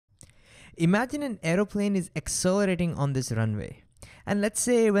Imagine an aeroplane is accelerating on this runway. And let's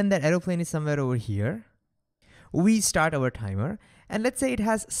say when that aeroplane is somewhere over here, we start our timer, and let's say it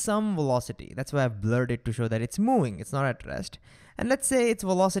has some velocity. That's why I've blurred it to show that it's moving, it's not at rest. And let's say its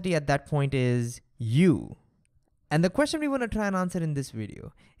velocity at that point is u. And the question we want to try and answer in this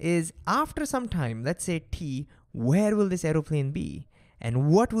video is, after some time, let's say t, where will this aeroplane be?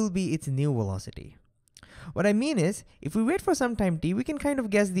 And what will be its new velocity? What I mean is, if we wait for some time t, we can kind of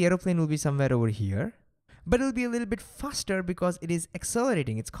guess the aeroplane will be somewhere over here, but it'll be a little bit faster because it is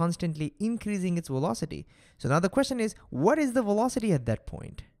accelerating. It's constantly increasing its velocity. So now the question is, what is the velocity at that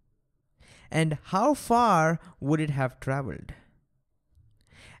point? And how far would it have traveled?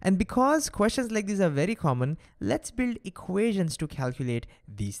 And because questions like these are very common, let's build equations to calculate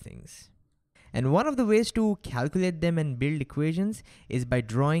these things. And one of the ways to calculate them and build equations is by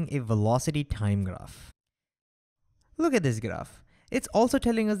drawing a velocity time graph. Look at this graph. It's also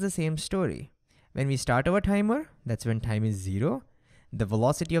telling us the same story. When we start our timer, that's when time is 0, the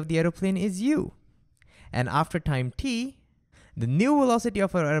velocity of the aeroplane is u. And after time t, the new velocity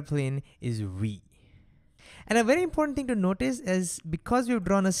of our aeroplane is v. And a very important thing to notice is, because we've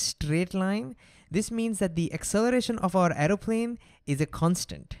drawn a straight line, this means that the acceleration of our aeroplane is a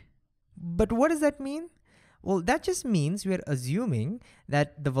constant. But what does that mean? Well, that just means we are assuming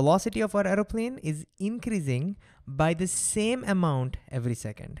that the velocity of our aeroplane is increasing by the same amount every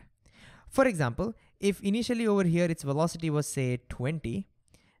second. For example, if initially over here its velocity was, say, 20,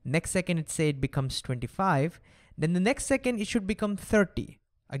 next second it becomes 25, then the next second it should become 30.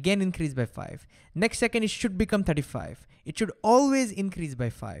 Again increase by 5. Next second it should become 35. It should always increase by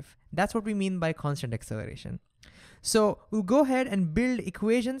 5. That's what we mean by constant acceleration. So we'll go ahead and build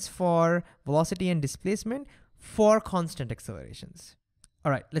equations for velocity and displacement for constant accelerations.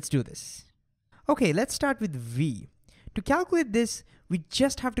 All right, let's do this. Okay, let's start with v. To calculate this, we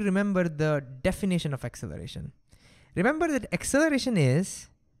just have to remember the definition of acceleration. Remember that acceleration is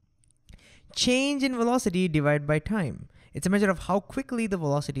change in velocity divided by time. It's a measure of how quickly the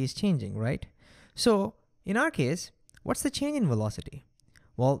velocity is changing, right? So in our case, what's the change in velocity?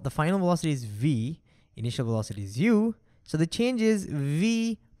 Well, the final velocity is v, initial velocity is u, so the change is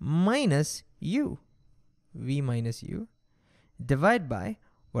v minus u. V minus u, divided by,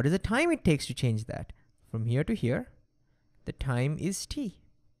 what is the time it takes to change that? From here to here, the time is t.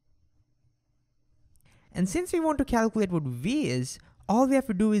 And since we want to calculate what v is, all we have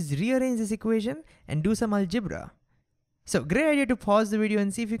to do is rearrange this equation and do some algebra. So great idea to pause the video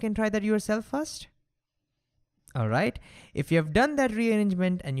and see if you can try that yourself first. All right, if you have done that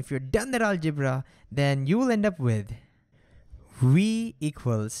rearrangement and if you've done that algebra, then you will end up with v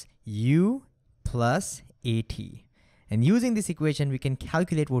equals u plus at. And using this equation, we can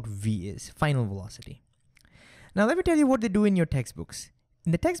calculate what v is, final velocity. Now let me tell you what they do in your textbooks.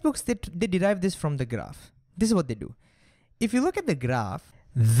 In the textbooks, they derive this from the graph. This is what they do. If you look at the graph,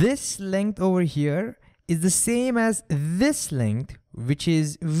 this length over here is the same as this length, which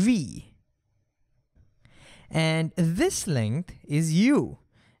is v. And this length is u.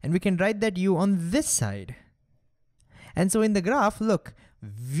 And we can write that u on this side. And so in the graph, look,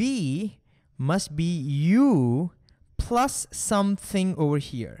 v must be u plus something over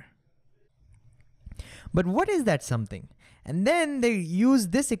here. But what is that something? And then they use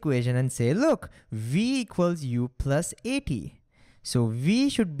this equation and say, look, v equals u plus at. So v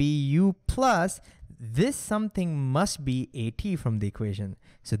should be u plus this something must be at from the equation.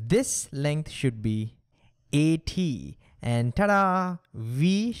 So this length should be at. And ta-da,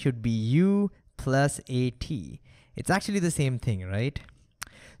 v should be u plus at. It's actually the same thing, right?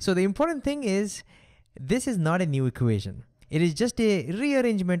 So the important thing is, this is not a new equation. It is just a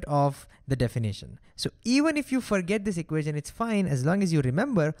rearrangement of the definition. So even if you forget this equation, it's fine as long as you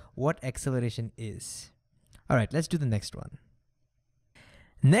remember what acceleration is. All right, let's do the next one.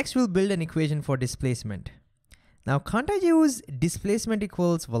 Next, we'll build an equation for displacement. Now, can't I use displacement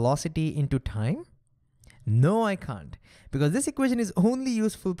equals velocity into time? No, I can't, because this equation is only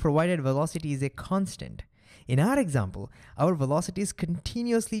useful provided velocity is a constant. In our example, our velocity is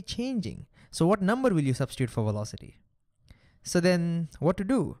continuously changing. So what number will you substitute for velocity? So then what to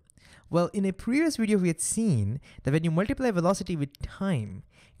do? Well, in a previous video, we had seen that when you multiply velocity with time,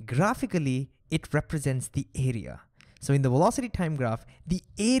 graphically, it represents the area. So in the velocity time graph, the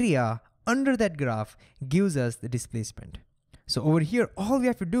area under that graph gives us the displacement. So over here, all we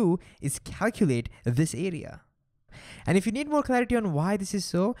have to do is calculate this area. And if you need more clarity on why this is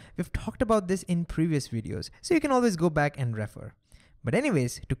so, we've talked about this in previous videos, so you can always go back and refer. But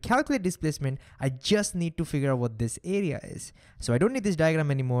anyways, to calculate displacement, I just need to figure out what this area is. So I don't need this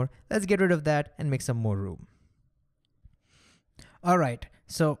diagram anymore. Let's get rid of that and make some more room. All right,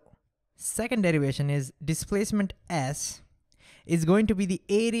 so second derivation is displacement S is going to be the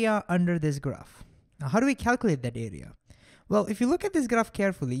area under this graph. Now, how do we calculate that area? Well, if you look at this graph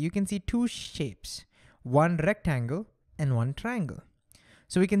carefully, you can see two shapes, one rectangle and one triangle.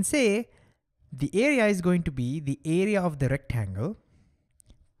 So we can say the area is going to be the area of the rectangle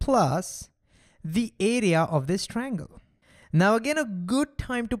plus the area of this triangle. Now again, a good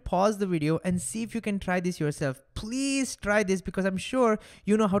time to pause the video and see if you can try this yourself. Please try this because I'm sure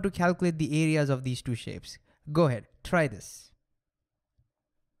you know how to calculate the areas of these two shapes. Go ahead, try this.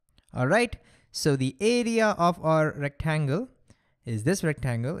 All right, so the area of our rectangle is this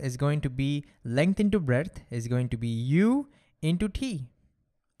rectangle is going to be length into breadth is going to be U into T.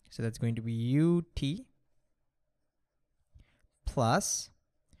 So that's going to be UT plus,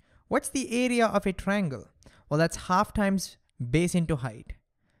 what's the area of a triangle? Well, that's half times base into height.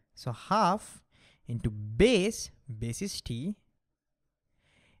 So half into base is T,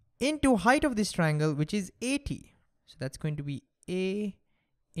 into height of this triangle, which is AT. So that's going to be A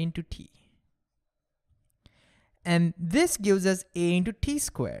into T. And this gives us A into T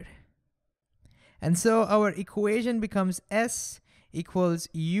squared. And so our equation becomes S equals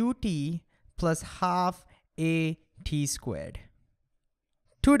UT plus half AT squared.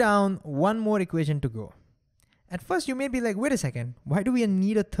 2 down, one more equation to go. At first you may be like, wait a second, why do we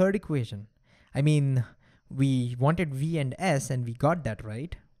need a third equation? I mean, we wanted V and S and we got that,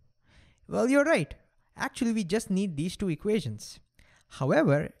 right? Well, you're right. Actually, we just need these two equations.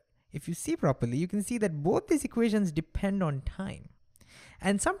 However, if you see properly, you can see that both these equations depend on time.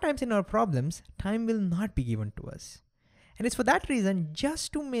 And sometimes in our problems, time will not be given to us. And it's for that reason,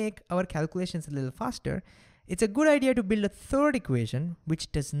 just to make our calculations a little faster, it's a good idea to build a third equation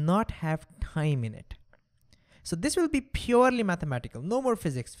which does not have time in it. So this will be purely mathematical, no more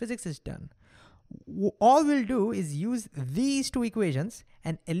physics. Physics is done. All we'll do is use these two equations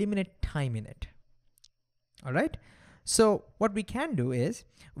and eliminate time in it. All right? So what we can do is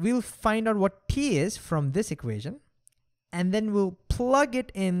we'll find out what T is from this equation, and then we'll plug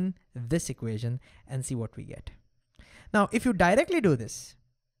it in this equation and see what we get. Now, if you directly do this,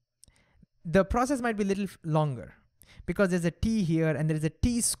 the process might be a little longer because there's a T here and there's a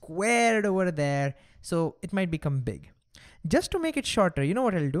T squared over there. So it might become big. Just to make it shorter, you know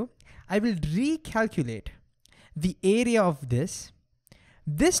what I'll do? I will recalculate the area of this.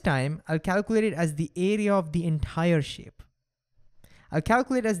 This time I'll calculate it as the area of the entire shape. I'll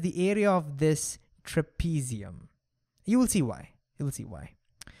calculate as the area of this trapezium. You will see why. You will see why.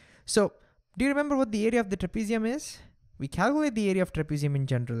 So do you remember what the area of the trapezium is? We calculate the area of trapezium in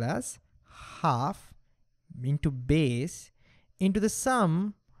general as half into base into the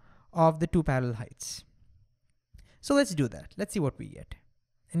sum of the two parallel heights. So let's do that. Let's see what we get.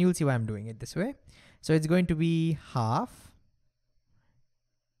 And you'll see why I'm doing it this way. So it's going to be half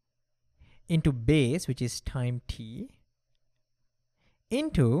into base, which is time T,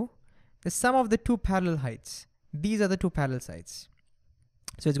 into the sum of the two parallel heights. These are the two parallel sides.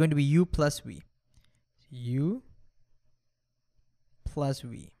 So it's going to be U plus V. U plus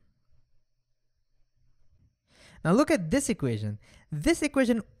V. Now look at this equation. This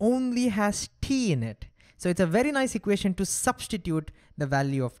equation only has T in it. So it's a very nice equation to substitute the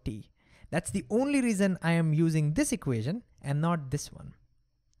value of T. That's the only reason I am using this equation and not this one.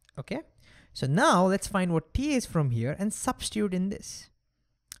 Okay? So now let's find what T is from here and substitute in this.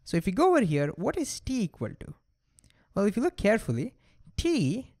 So if you go over here, what is T equal to? Well, if you look carefully,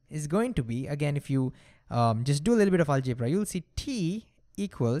 T is going to be, again, if you just do a little bit of algebra, you'll see T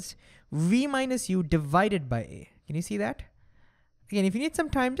equals V minus U divided by A. Can you see that? Again, if you need some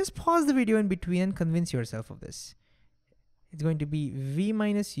time, just pause the video in between and convince yourself of this. It's going to be V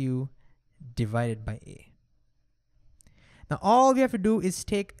minus U divided by A. Now all we have to do is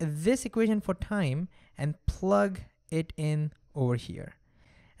take this equation for time and plug it in over here.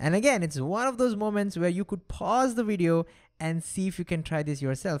 And again, it's one of those moments where you could pause the video and see if you can try this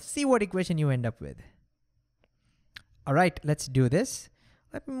yourself. See what equation you end up with. All right, let's do this.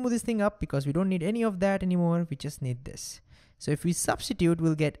 Let me move this thing up because we don't need any of that anymore. We just need this. So if we substitute,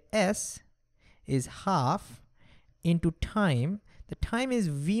 we'll get S is half into time. The time is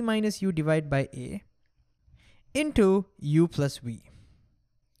V minus U divided by A into U plus V.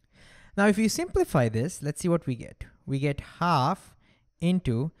 Now, if you simplify this, let's see what we get. We get half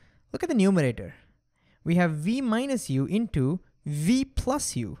into, look at the numerator. We have V minus U into V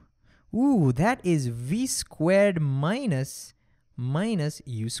plus U. Ooh, that is V squared minus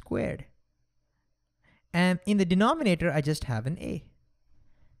U squared. And in the denominator, I just have an A.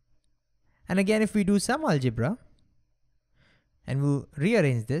 And again, if we do some algebra and we'll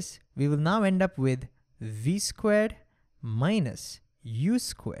rearrange this, we will now end up with V squared minus U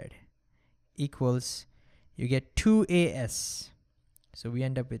squared. equals, you get 2as. So we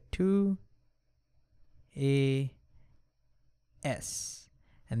end up with 2as.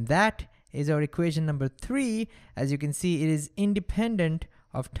 And that is our equation number 3. As you can see, it is independent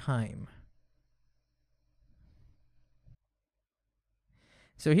of time.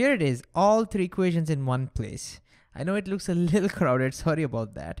 So here it is, all 3 equations in one place. I know it looks a little crowded, sorry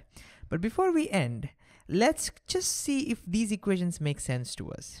about that. But before we end, let's just see if these equations make sense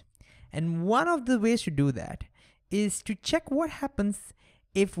to us. And one of the ways to do that is to check what happens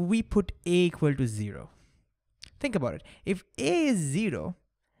if we put a equal to 0. Think about it. If a is 0,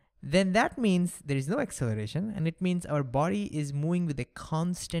 then that means there is no acceleration, and it means our body is moving with a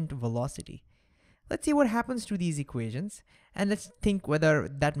constant velocity. Let's see what happens to these equations, and let's think whether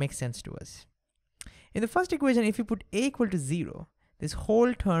that makes sense to us. In the first equation, if you put a equal to 0, this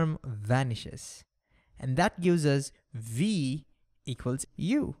whole term vanishes, and that gives us v equals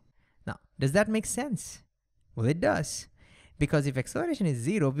u. Now, does that make sense? Well, it does. Because if acceleration is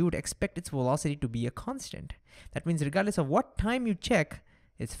 0, we would expect its velocity to be a constant. That means regardless of what time you check,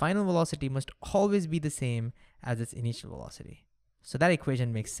 its final velocity must always be the same as its initial velocity. So that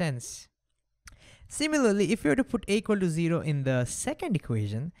equation makes sense. Similarly, if we were to put a equal to 0 in the second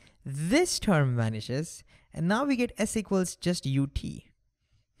equation, this term vanishes, and now we get s equals just ut.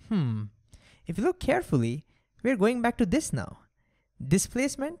 If you look carefully, we're going back to this now.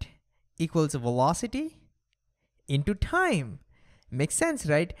 Displacement equals velocity into time. Makes sense,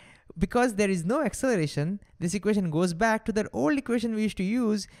 right? Because there is no acceleration, this equation goes back to that old equation we used to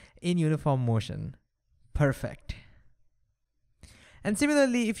use in uniform motion. Perfect. And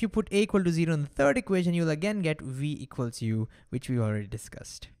similarly, if you put a equal to 0 in the third equation, you'll again get v equals u, which we already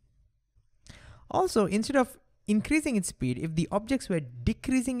discussed. Also, instead of increasing its speed, if the objects were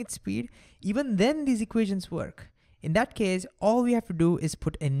decreasing its speed, even then these equations work. In that case, all we have to do is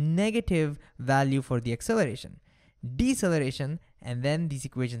put a negative value for the acceleration, deceleration, and then these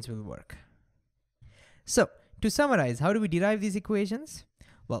equations will work. So, to summarize, how do we derive these equations?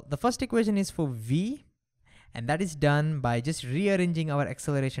 Well, the first equation is for v, and that is done by just rearranging our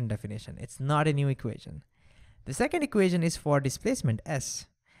acceleration definition. It's not a new equation. The second equation is for displacement s,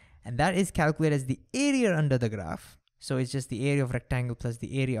 and that is calculated as the area under the graph. So it's just the area of rectangle plus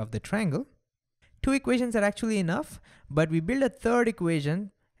the area of the triangle. 2 equations are actually enough, but we build a third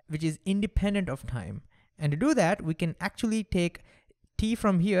equation which is independent of time. And to do that, we can actually take t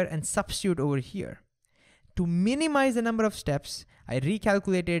from here and substitute over here. To minimize the number of steps, I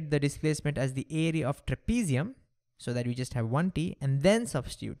recalculated the displacement as the area of trapezium, so that we just have 1t, and then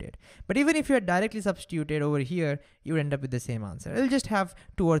substituted. But even if you had directly substituted over here, you would end up with the same answer. It'll just have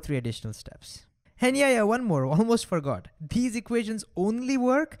 2 or 3 additional steps. And yeah, one more, almost forgot. These equations only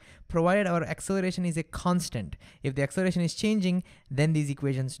work provided our acceleration is a constant. If the acceleration is changing, then these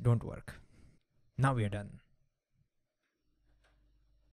equations don't work. Now we are done.